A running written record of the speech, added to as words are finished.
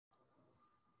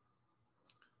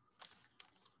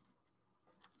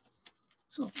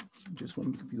So I just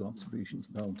want to make a few observations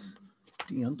about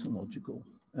deontological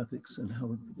ethics and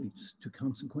how it relates to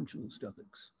consequentialist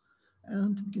ethics.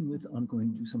 And to begin with, I'm going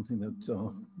to do something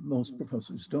that most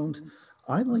professors don't.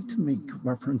 I like to make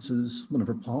references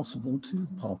whenever possible to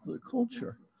popular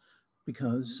culture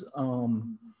because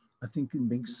I think it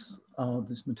makes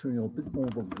this material a bit more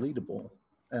relatable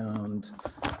and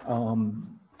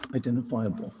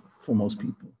identifiable for most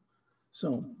people.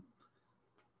 So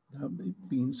that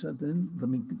being said then, let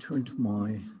me turn to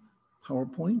my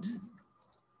PowerPoint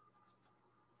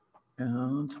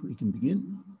and we can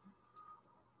begin.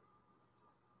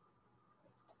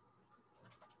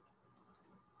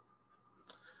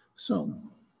 So,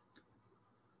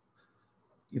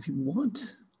 if you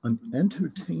want an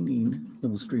entertaining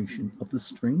illustration of the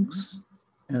strengths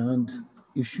and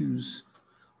issues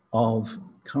of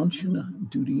Kantian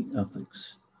duty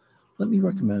ethics, let me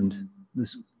recommend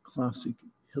this classic,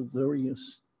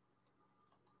 hilarious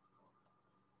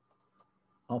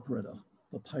operetta,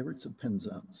 The Pirates of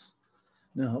Penzance.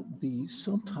 Now, the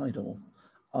subtitle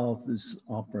of this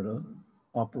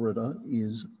operetta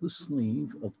is The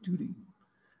Slave of Duty.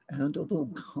 And although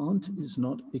Kant is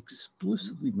not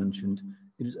explicitly mentioned,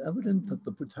 it is evident that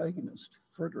the protagonist,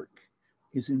 Frederick,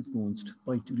 is influenced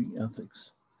by duty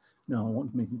ethics. Now, I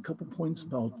want to make a couple points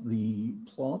about the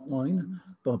plot line,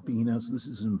 but being as this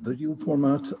is in video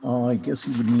format, I guess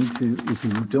you would need to, if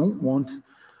you don't want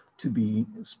to be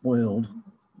spoiled,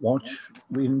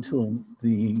 wait until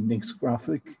the next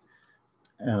graphic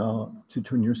to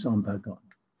turn your sound back on.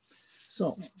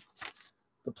 So,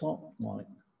 the plot line.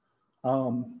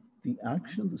 The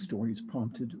action of the story is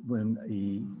prompted when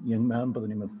a young man by the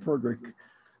name of Frederick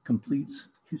completes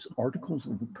his articles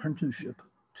of apprenticeship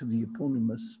to the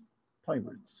eponymous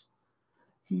pirates.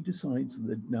 He decides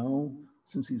that now,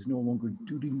 since he's no longer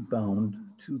duty bound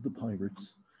to the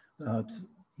pirates, that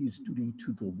his duty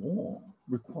to the law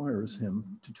requires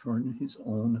him to turn his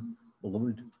own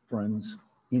beloved friends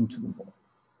into the law.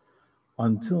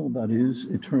 Until, that is,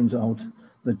 it turns out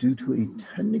that due to a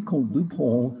technical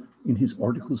loophole in his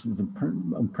articles of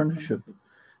apprenticeship,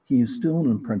 he is still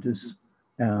an apprentice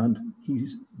and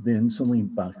he's then suddenly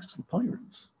backs the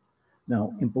pirates.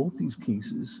 Now, in both these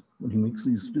cases, when he makes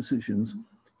these decisions,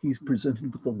 he's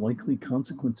presented with the likely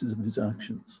consequences of his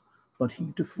actions, but he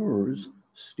defers,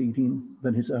 stating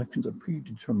that his actions are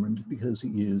predetermined because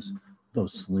he is the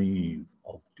slave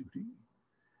of duty.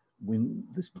 When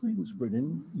this play was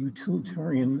written,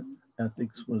 utilitarian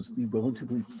ethics was the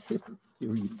relatively hip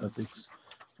theory of ethics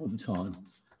for the time,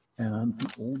 and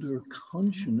the older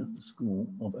Kantian school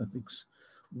of ethics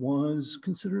was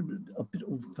considered a bit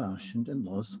old-fashioned and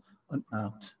thus an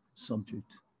apt subject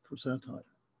for satire.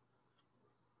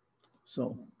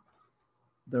 So,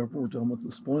 therefore, we're done with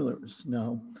the spoilers.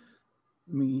 Now,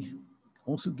 let me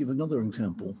also give another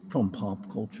example from pop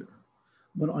culture.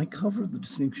 When I cover the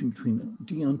distinction between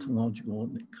deontological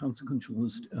and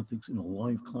consequentialist ethics in a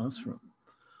live classroom,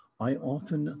 I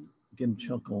often get a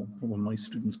chuckle from one of my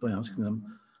students by asking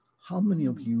them, how many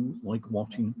of you like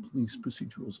watching police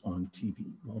procedurals on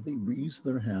TV? Well, they raise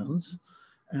their hands,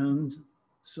 and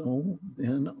so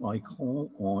then I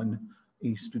call on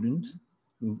a student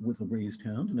with a raised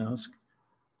hand and ask,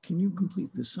 can you complete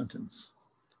this sentence?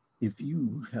 If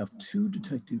you have two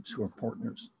detectives who are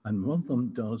partners and one of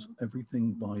them does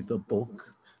everything by the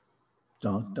book, ...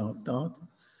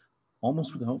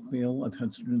 almost without fail, I've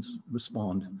had students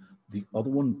respond, the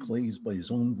other one plays by his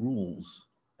own rules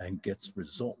and gets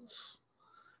results.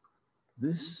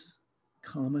 This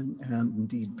common and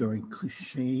indeed very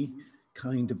cliche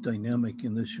kind of dynamic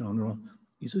in this genre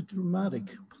is a dramatic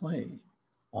play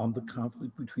on the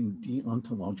conflict between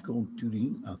deontological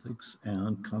duty ethics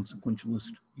and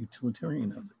consequentialist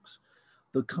utilitarian ethics.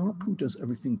 The cop who does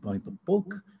everything by the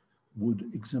book would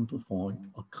exemplify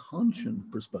a Kantian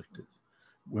perspective,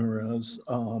 whereas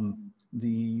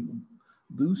the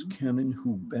loose cannon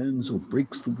who bends or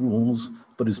breaks the rules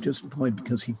but is justified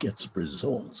because he gets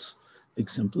results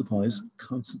exemplifies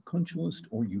consequentialist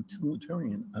or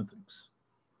utilitarian ethics.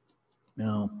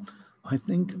 Now, I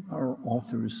think our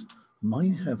authors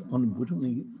might have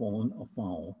unwittingly fallen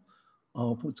afoul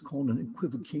of what's called an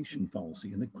equivocation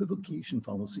fallacy. An equivocation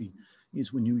fallacy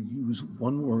is when you use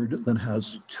one word that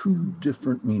has two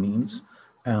different meanings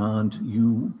and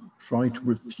you try to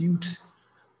refute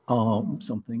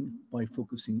something by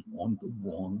focusing on the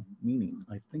wrong meaning.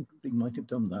 I think they might have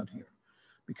done that here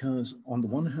because on the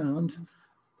one hand,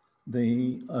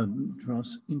 they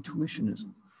address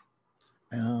intuitionism,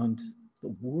 and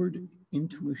the word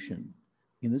intuition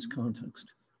in this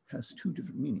context has two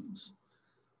different meanings.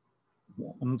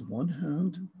 On the one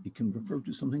hand, it can refer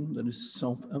to something that is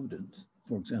self-evident,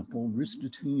 For example,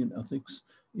 Aristotelian ethics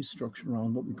is structured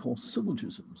around what we call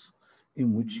syllogisms,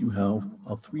 in which you have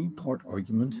a three-part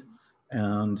argument,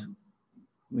 and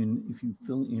if you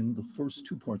fill in the first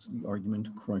two parts of the argument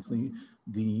correctly,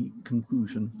 the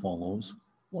conclusion follows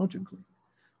logically.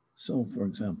 So, for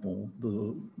example,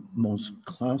 the most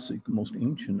classic, most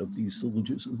ancient of these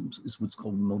syllogisms is what's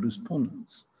called modus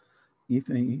ponens. If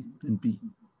A, then B.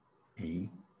 A,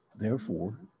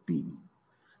 therefore B.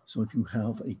 So if you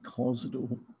have a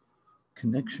causal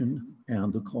connection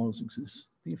and the cause exists,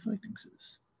 the effect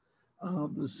exists.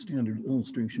 The standard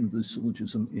illustration of this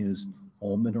syllogism is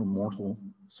all men are mortal,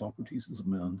 Socrates is a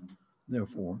man,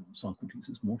 therefore Socrates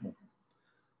is mortal.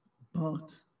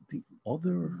 But the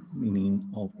other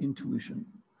meaning of intuition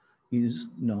is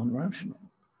non-rational.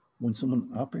 When someone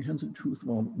apprehends a truth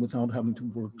without having to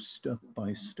work step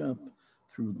by step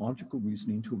through logical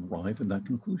reasoning to arrive at that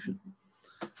conclusion.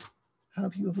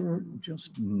 Have you ever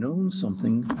just known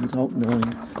something without knowing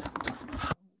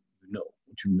how you know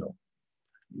what you know?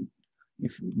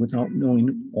 Without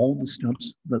knowing all the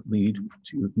steps that lead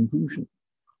to your conclusion?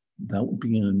 That would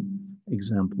be an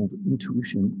example of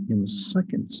intuition in the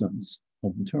second sense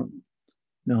of the term.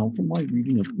 Now, from my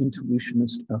reading of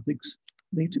intuitionist ethics,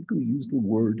 they typically use the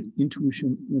word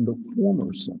intuition in the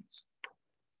former sense.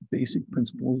 Basic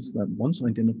principles that once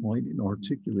identified and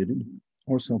articulated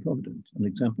are self-evident. An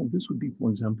example of this would be, for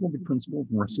example, the principle of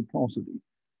reciprocity.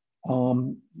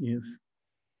 If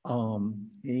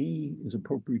A is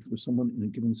appropriate for someone in a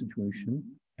given situation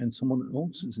and someone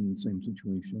else is in the same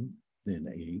situation, then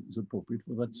A is appropriate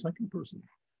for that second person.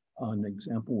 An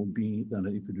example would be that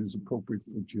if it is appropriate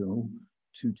for Joe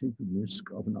to take the risk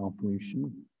of an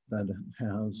operation that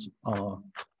has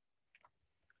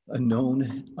a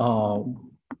known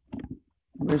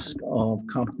risk of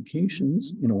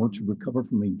complications in order to recover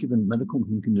from a given medical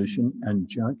condition, and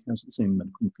Jack has the same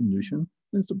medical condition,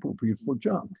 then it's appropriate for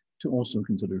Jack to also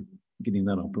consider getting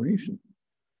that operation.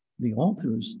 The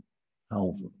authors,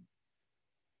 however,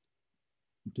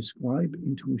 describe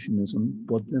intuitionism,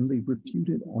 but then they refute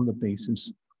it on the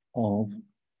basis of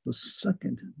the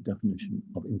second definition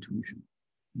of intuition,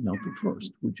 not the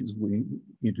first, which is the way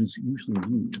it is usually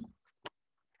used.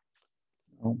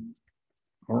 Now,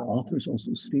 our authors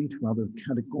also state rather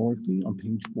categorically on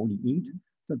page 48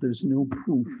 that there's no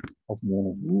proof of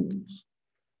moral rules.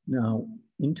 Now,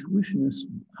 intuitionists,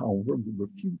 however, will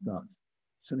refute that,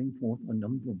 setting forth a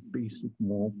number of basic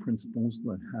moral principles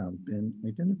that have been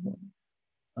identified.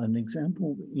 An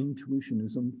example of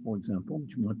intuitionism, for example,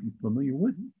 which you might be familiar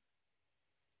with,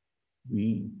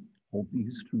 we hold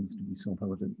these truths to be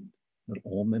self-evident, that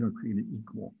all men are created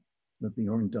equal, that they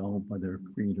are endowed by their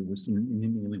creator with certain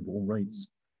inalienable rights,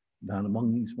 that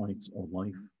among these rights are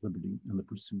life, liberty, and the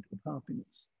pursuit of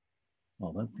happiness.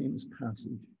 Well, that famous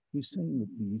passage, he's saying that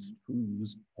these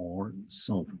truths are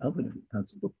self-evident.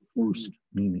 That's the first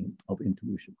meaning of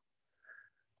intuition.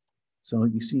 So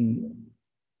you see,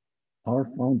 our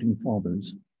founding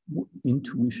fathers were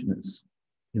intuitionists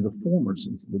in the former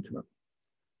sense of the term.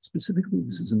 Specifically,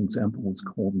 this is an example of what's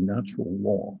called natural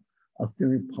law, a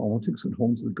theory of politics that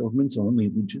holds that governments are only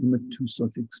legitimate to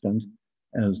such extent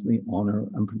as they honor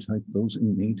and protect those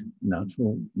innate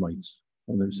natural rights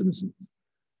for their citizens.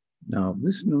 Now,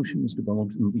 this notion was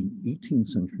developed in the 18th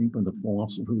century by the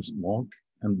philosophers Locke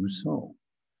and Rousseau.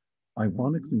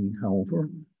 Ironically, however,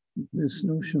 this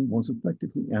notion was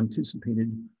effectively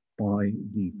anticipated by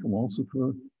the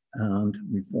philosopher and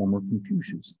reformer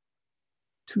Confucius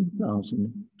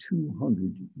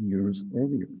 2,200 years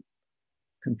earlier.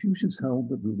 Confucius held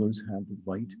that rulers had the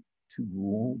right to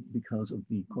rule because of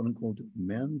the quote-unquote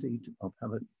mandate of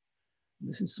heaven.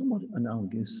 This is somewhat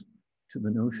analogous to the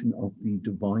notion of the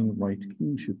divine right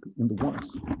kingship in the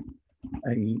West,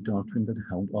 a doctrine that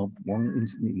held up long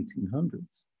into the 1800s.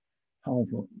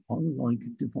 However, unlike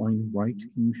divine right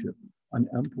kingship, an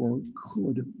emperor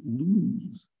could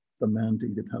lose the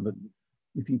mandate of heaven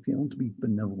if he failed to be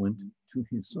benevolent to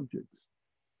his subjects.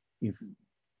 If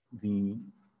the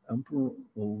emperor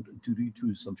owed a duty to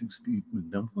his subjects to be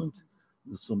benevolent,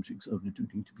 the subjects owed a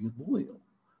duty to be loyal.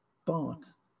 But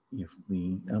if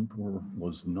the emperor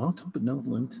was not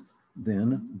benevolent,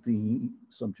 then the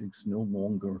subjects no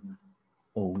longer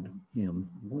owed him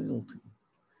loyalty.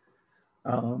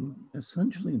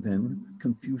 Essentially then,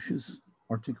 Confucius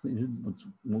articulated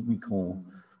what we call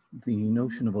the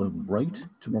notion of a right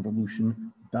to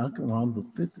revolution back around the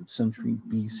 5th century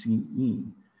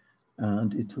BCE.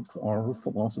 And it took our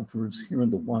philosophers here in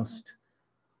the West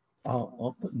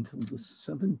up until the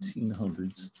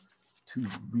 1700s to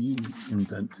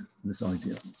reinvent this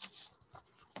idea.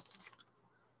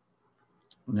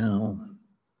 Now,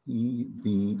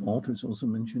 The authors also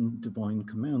mentioned divine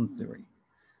command theory.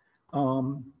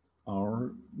 And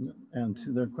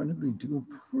to their credit, they do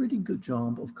a pretty good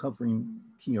job of covering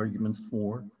key arguments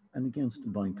for and against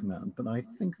divine command, but I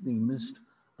think they missed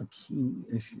a key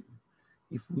issue.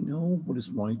 If we know what is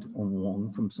right or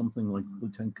wrong from something like the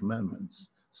Ten Commandments,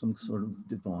 some sort of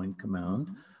divine command,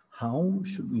 how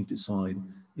should we decide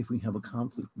if we have a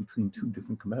conflict between two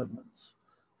different commandments?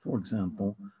 For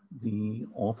example, the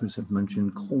authors have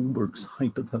mentioned Kohlberg's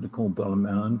hypothetical about a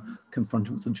man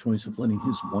confronted with the choice of letting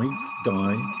his wife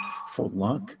die for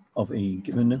lack of a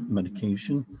given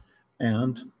medication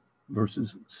and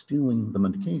versus stealing the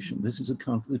medication. This is a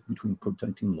conflict between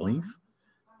protecting life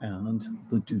and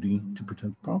the duty to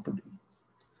protect property.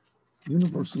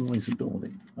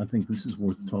 Universalizability. I think this is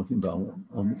worth talking about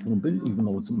a little bit, even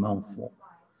though it's a mouthful.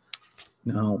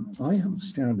 Now, I have a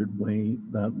standard way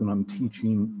that when I'm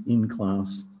teaching in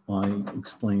class, I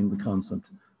explain the concept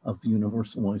of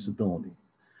universalizability.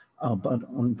 But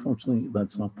unfortunately,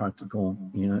 that's not practical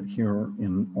here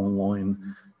in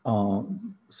online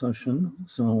session.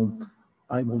 So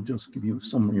I will just give you a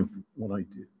summary of what I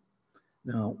do.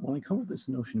 Now, when I cover this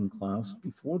notion in class,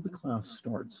 before the class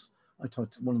starts, I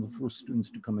talk to one of the first students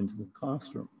to come into the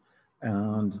classroom,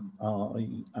 and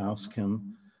I ask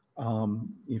him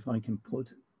if I can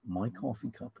put my coffee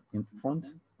cup in front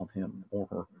of him or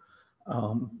her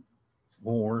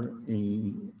for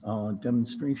a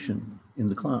demonstration in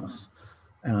the class.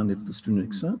 And if the student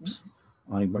accepts,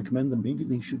 I recommend that maybe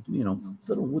they should,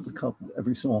 fiddle with the cup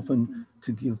every so often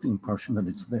to give the impression that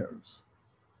it's theirs.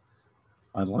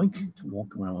 I like to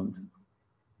walk around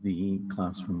the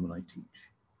classroom when I teach.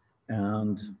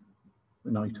 And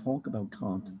when I talk about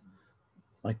Kant,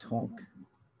 I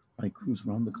cruise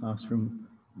around the classroom,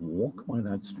 walk by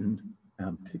that student,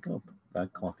 and pick up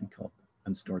that coffee cup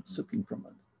and start sipping from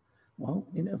it. Well,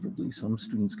 inevitably, some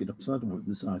students get upset over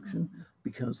this action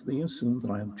because they assume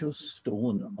that I have just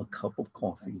stolen a cup of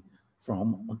coffee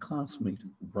from a classmate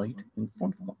right in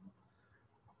front of them.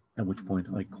 At which point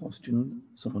I question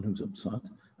someone who's upset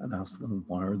and ask them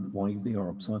why they are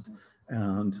upset.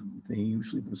 And they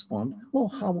usually respond, well,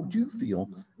 how would you feel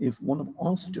if one of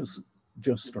us just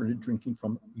started drinking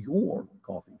from your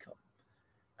coffee cup?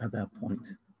 At that point,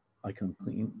 I come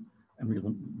clean and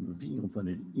reveal that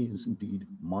it is indeed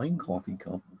my coffee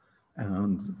cup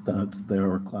and that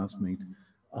their classmate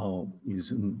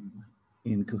is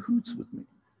in cahoots with me.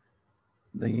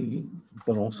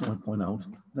 But also I point out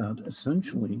that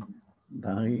essentially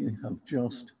they have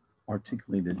just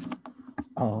articulated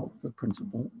the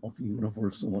principle of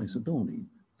universalizability,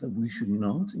 that we should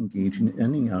not engage in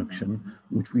any action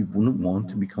which we wouldn't want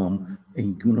to become a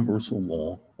universal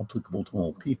law applicable to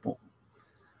all people.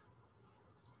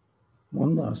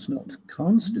 One last note,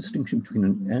 Kant's distinction between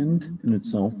an end in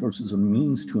itself versus a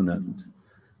means to an end.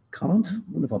 Kant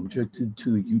would have objected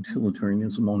to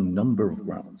utilitarianism on a number of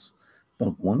grounds,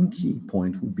 but one key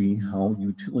point would be how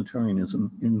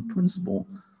utilitarianism in principle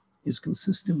is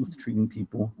consistent with treating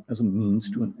people as a means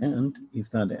to an end if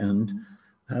that end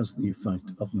has the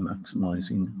effect of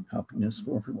maximizing happiness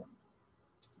for everyone.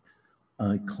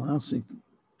 A classic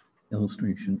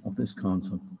illustration of this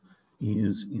concept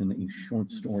is in a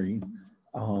short story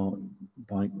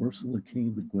by Ursula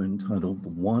K. Le Guin titled The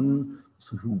Ones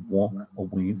Who Walk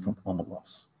Away from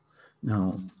Amalus.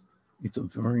 Now, it's a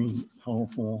very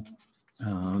powerful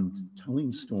and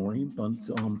telling story, but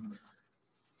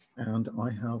and I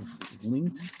have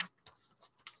linked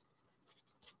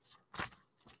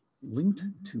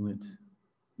to it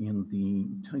in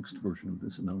the text version of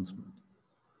this announcement.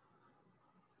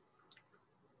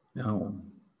 Now,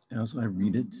 as I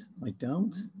read it, I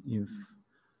doubt if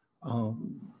a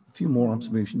few more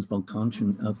observations about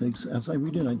Kantian ethics. As I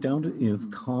read it, I doubt if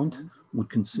Kant would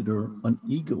consider an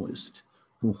egoist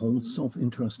who holds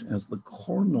self-interest as the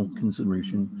cardinal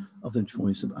consideration of the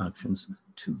choice of actions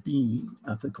to be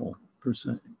ethical per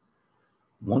se.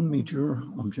 One major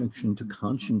objection to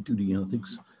Kantian duty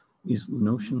ethics is the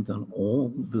notion that all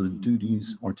the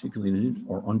duties articulated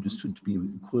are understood to be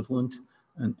equivalent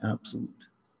and absolute.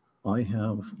 I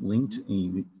have linked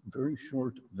a very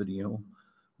short video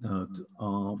that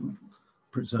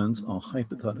presents a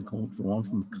hypothetical drawn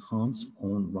from Kant's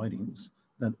own writings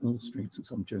that illustrates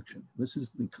this objection. This is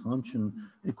the Kantian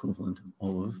equivalent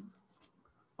of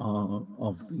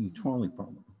the trolley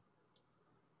problem.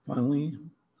 Finally,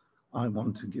 I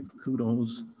want to give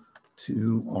kudos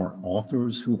to our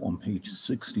authors who on page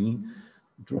 60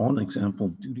 draw an example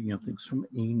of duty ethics from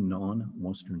a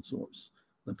non-Western source.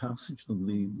 The passage that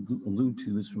they allude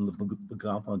to is from the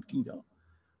Bhagavad Gita,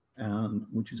 and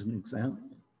which is an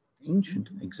ancient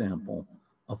example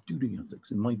of duty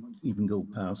ethics. It might even go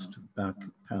back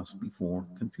past before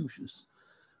Confucius.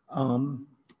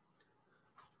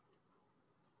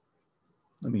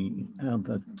 Let me add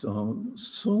that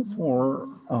so far,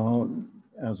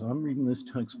 as I'm reading this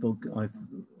textbook,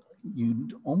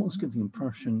 you'd almost get the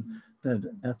impression that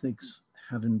ethics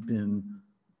hadn't been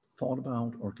thought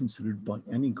about or considered by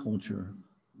any culture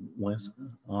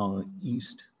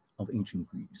east of ancient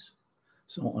Greece.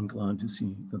 So I'm glad to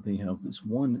see that they have this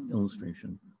one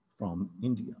illustration from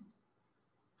India.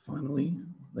 Finally,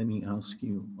 let me ask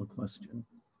you a question.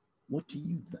 What do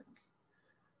you think?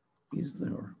 Is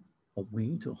there a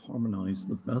way to harmonize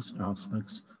the best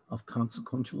aspects of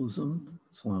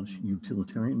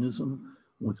consequentialism/utilitarianism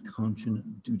with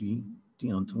Kantian duty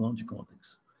deontological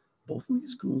ethics? Both of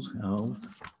these schools have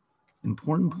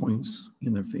important points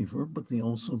in their favor, but they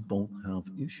also both have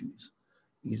issues.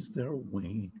 Is there a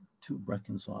way to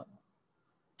reconcile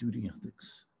duty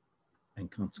ethics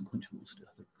and consequentialist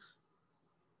ethics?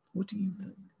 What do you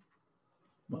think?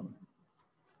 Well,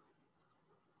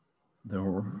 there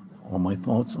are my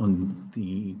thoughts on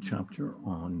the chapter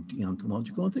on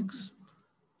deontological ethics.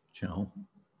 Ciao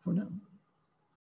for now.